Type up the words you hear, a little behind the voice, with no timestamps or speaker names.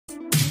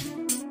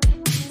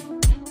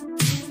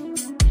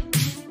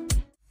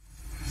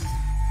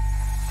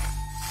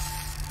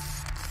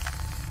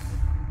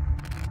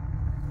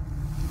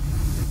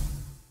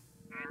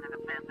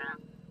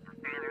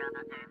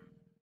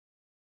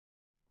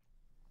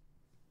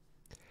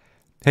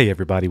Hey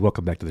everybody,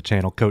 welcome back to the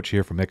channel. Coach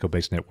here from Echo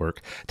Base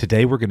Network.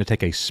 Today we're going to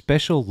take a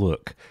special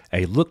look,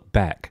 a look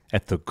back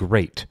at the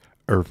great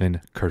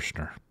Irvin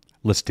Kershner.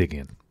 Let's dig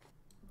in.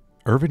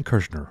 Irvin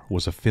Kershner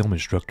was a film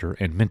instructor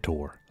and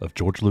mentor of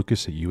George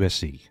Lucas at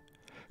USC.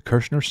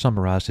 Kershner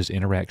summarized his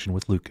interaction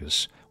with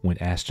Lucas when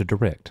asked to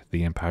direct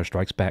The Empire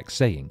Strikes Back,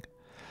 saying,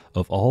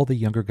 "Of all the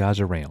younger guys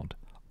around,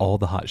 all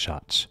the hot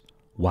shots,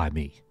 why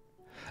me?"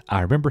 I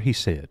remember he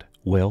said,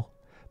 "Well,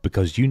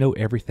 because you know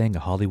everything a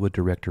Hollywood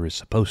director is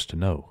supposed to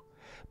know,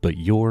 but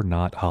you're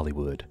not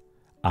Hollywood."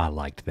 I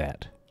liked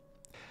that.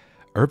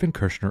 Irvin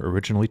Kershner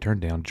originally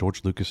turned down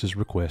George Lucas's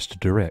request to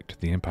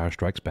direct The Empire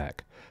Strikes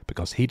Back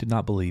because he did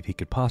not believe he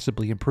could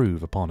possibly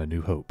improve upon A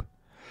New Hope.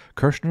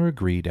 Kershner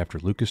agreed after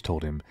Lucas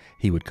told him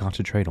he would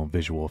concentrate on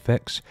visual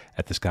effects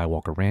at the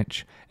Skywalker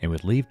Ranch and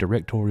would leave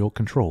directorial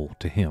control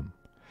to him.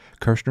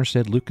 Kershner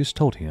said Lucas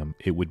told him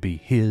it would be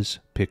his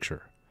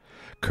picture.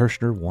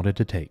 Kershner wanted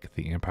to take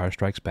The Empire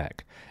Strikes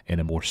Back in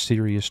a more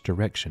serious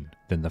direction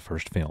than the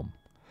first film,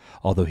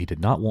 although he did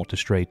not want to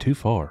stray too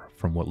far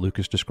from what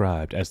Lucas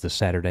described as the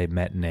Saturday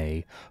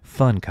matinee,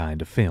 fun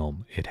kind of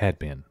film it had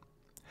been.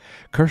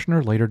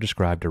 Kershner later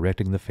described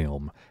directing the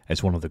film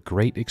as one of the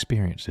great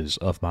experiences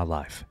of my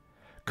life.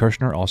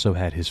 Kershner also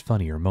had his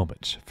funnier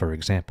moments. For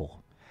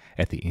example,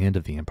 at the end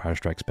of The Empire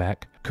Strikes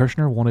Back,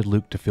 Kershner wanted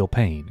Luke to feel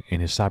pain in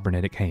his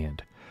cybernetic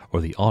hand,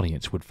 or the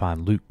audience would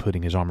find Luke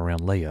putting his arm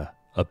around Leia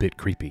a bit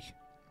creepy.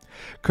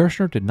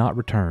 Kershner did not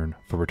return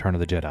for Return of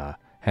the Jedi,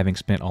 having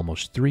spent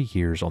almost 3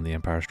 years on The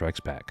Empire Strikes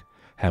Back.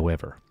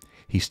 However,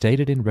 he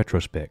stated in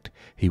retrospect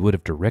he would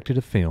have directed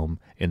a film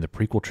in the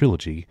prequel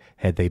trilogy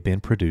had they been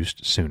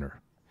produced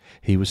sooner.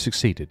 He was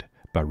succeeded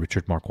by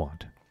Richard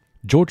Marquand.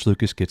 George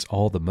Lucas gets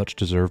all the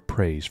much-deserved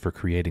praise for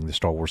creating the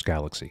Star Wars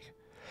galaxy,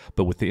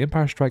 but with The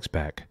Empire Strikes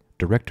Back,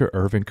 director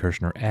Irvin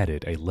Kershner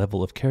added a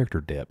level of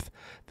character depth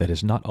that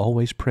is not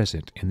always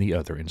present in the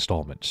other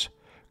installments.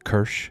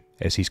 Kersh,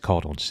 as he's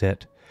called on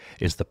set,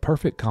 is the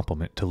perfect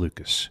complement to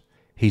Lucas.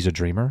 He's a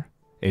dreamer.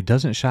 It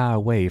doesn't shy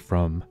away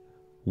from,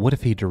 what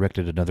if he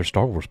directed another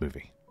Star Wars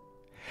movie?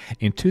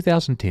 In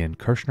 2010,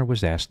 Kershner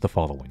was asked the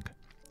following.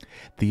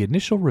 The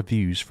initial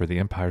reviews for The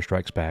Empire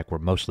Strikes Back were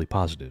mostly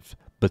positive,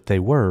 but they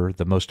were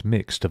the most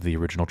mixed of the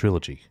original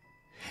trilogy.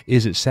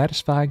 Is it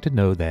satisfying to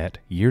know that,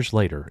 years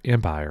later,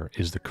 Empire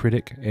is the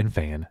critic and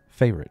fan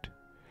favorite?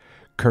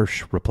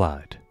 Kersh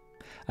replied,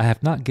 "I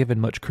have not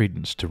given much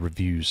credence to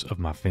reviews of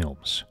my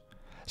films.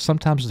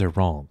 Sometimes they're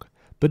wrong,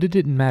 but it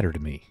didn't matter to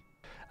me.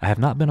 I have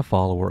not been a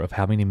follower of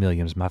how many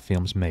millions my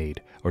films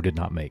made or did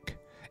not make.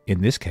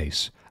 In this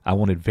case, I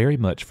wanted very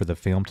much for the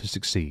film to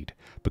succeed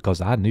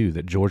because I knew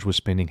that George was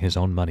spending his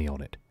own money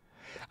on it.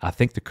 I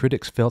think the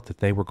critics felt that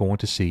they were going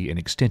to see an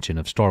extension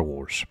of Star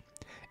Wars.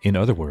 In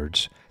other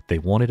words, they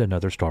wanted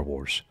another Star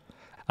Wars.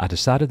 I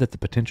decided that the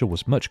potential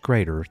was much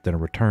greater than a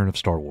return of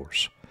Star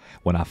Wars.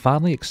 When I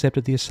finally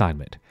accepted the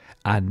assignment,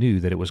 I knew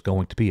that it was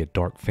going to be a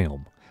dark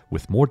film,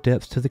 with more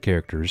depth to the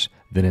characters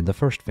than in the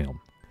first film.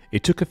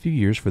 It took a few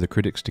years for the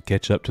critics to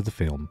catch up to the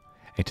film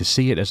and to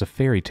see it as a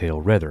fairy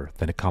tale rather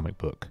than a comic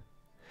book.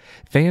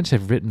 Fans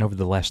have written over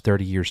the last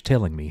 30 years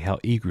telling me how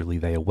eagerly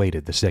they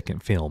awaited the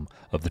second film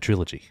of the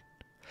trilogy.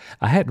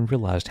 I hadn't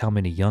realized how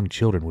many young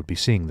children would be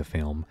seeing the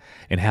film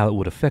and how it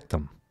would affect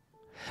them.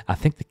 I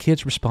think the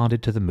kids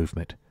responded to the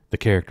movement, the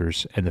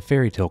characters, and the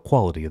fairy tale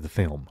quality of the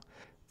film.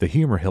 The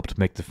humor helped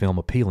make the film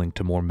appealing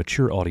to more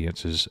mature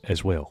audiences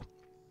as well."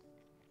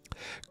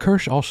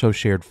 Kersh also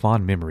shared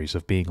fond memories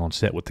of being on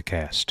set with the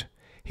cast.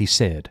 He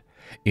said,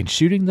 "In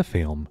shooting the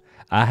film,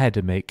 I had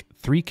to make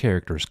 3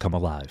 characters come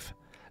alive.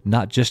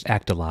 Not just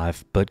act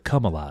alive, but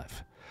come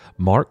alive.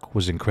 Mark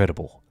was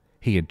incredible.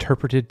 He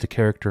interpreted the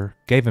character,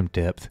 gave him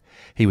depth.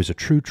 He was a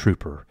true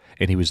trooper,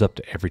 and he was up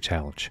to every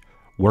challenge.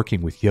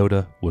 Working with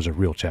Yoda was a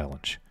real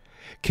challenge.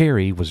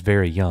 Carrie was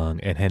very young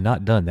and had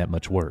not done that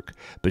much work,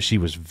 but she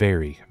was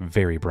very,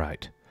 very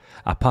bright.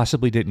 I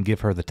possibly didn't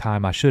give her the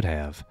time I should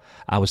have.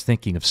 I was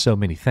thinking of so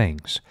many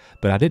things,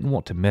 but I didn't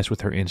want to mess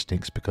with her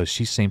instincts because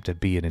she seemed to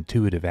be an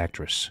intuitive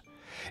actress.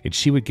 And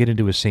she would get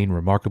into a scene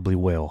remarkably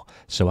well,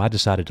 so I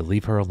decided to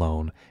leave her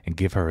alone and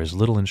give her as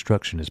little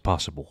instruction as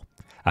possible.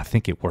 I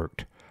think it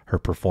worked. Her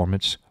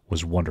performance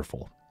was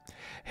wonderful.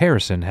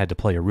 Harrison had to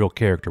play a real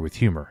character with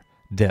humor,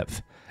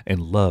 depth, and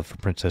love for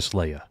Princess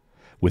Leia.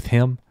 With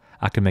him,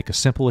 I could make a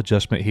simple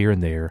adjustment here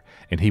and there,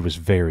 and he was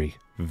very,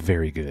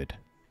 very good."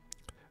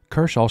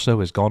 Kersh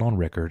also has gone on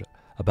record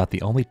about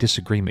the only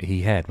disagreement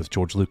he had with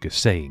George Lucas,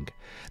 saying,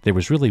 "There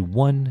was really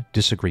one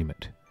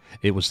disagreement.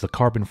 It was the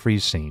carbon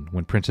freeze scene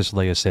when Princess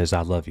Leia says,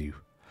 'I love you.'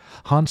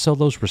 Han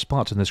Solo's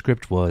response in the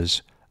script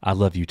was, 'I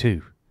love you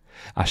too.'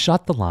 I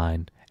shot the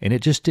line, and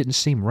it just didn't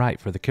seem right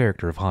for the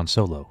character of Han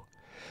Solo.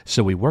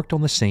 So we worked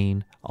on the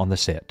scene on the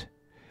set.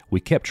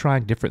 We kept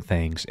trying different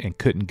things and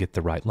couldn't get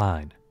the right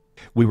line.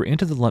 We were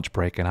into the lunch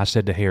break, and I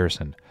said to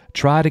Harrison,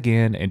 'Try it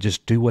again and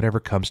just do whatever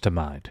comes to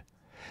mind.'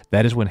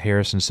 That is when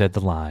Harrison said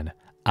the line,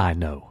 'I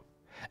know.'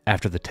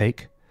 After the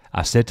take,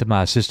 I said to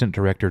my assistant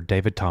director,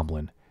 David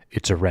Tomlin,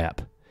 'It's a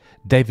wrap.'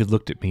 David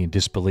looked at me in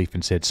disbelief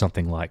and said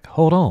something like,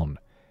 'Hold on.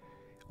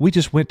 We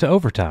just went to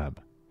overtime.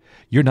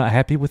 You're not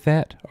happy with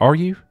that, are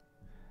you?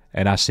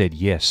 And I said,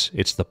 yes,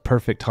 it's the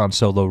perfect Han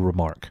Solo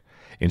remark.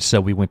 And so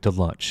we went to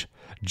lunch.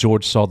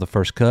 George saw the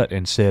first cut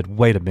and said,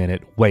 wait a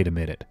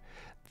minute.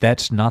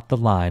 That's not the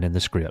line in the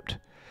script.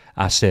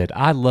 I said,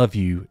 I love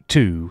you,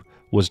 too,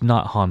 was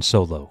not Han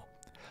Solo.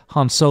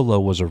 Han Solo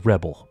was a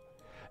rebel.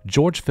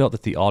 George felt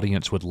that the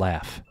audience would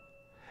laugh.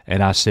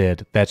 And I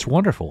said, that's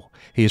wonderful.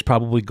 He is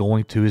probably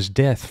going to his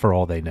death for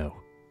all they know.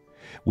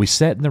 We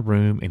sat in the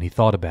room and he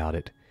thought about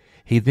it.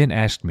 He then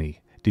asked me,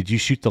 did you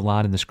shoot the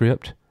line in the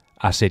script?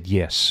 I said,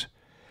 yes.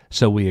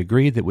 So we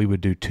agreed that we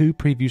would do 2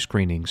 preview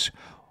screenings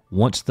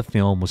once the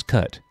film was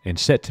cut and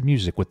set to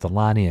music with the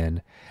line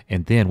in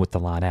and then with the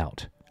line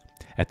out.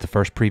 At the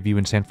first preview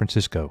in San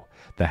Francisco,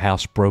 the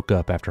house broke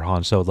up after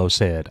Han Solo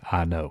said,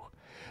 I know.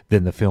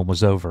 Then the film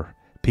was over.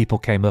 People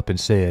came up and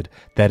said,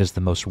 that is the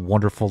most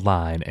wonderful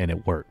line, and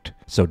it worked.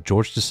 So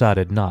George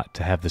decided not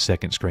to have the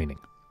second screening.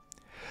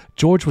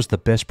 George was the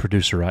best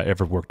producer I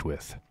ever worked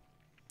with.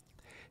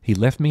 He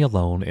left me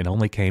alone and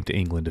only came to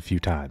England a few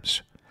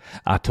times.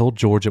 I told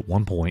George at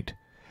one point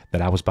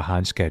that I was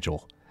behind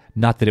schedule,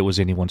 not that it was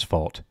anyone's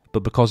fault,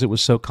 but because it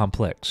was so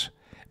complex.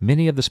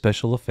 Many of the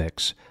special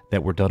effects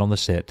that were done on the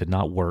set did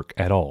not work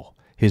at all.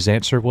 His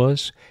answer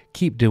was,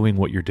 keep doing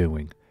what you're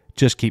doing.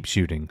 Just keep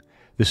shooting.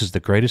 This is the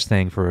greatest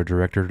thing for a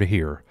director to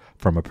hear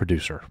from a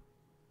producer.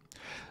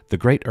 The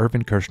great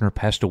Irvin Kershner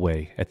passed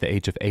away at the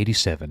age of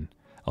 87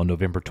 on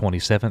November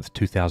 27,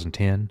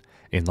 2010,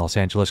 in Los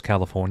Angeles,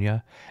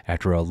 California,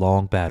 after a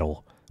long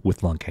battle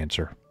with lung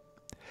cancer.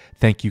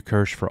 Thank you,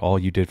 Kersh, for all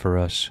you did for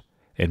us,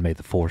 and may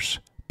the Force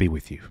be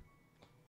with you.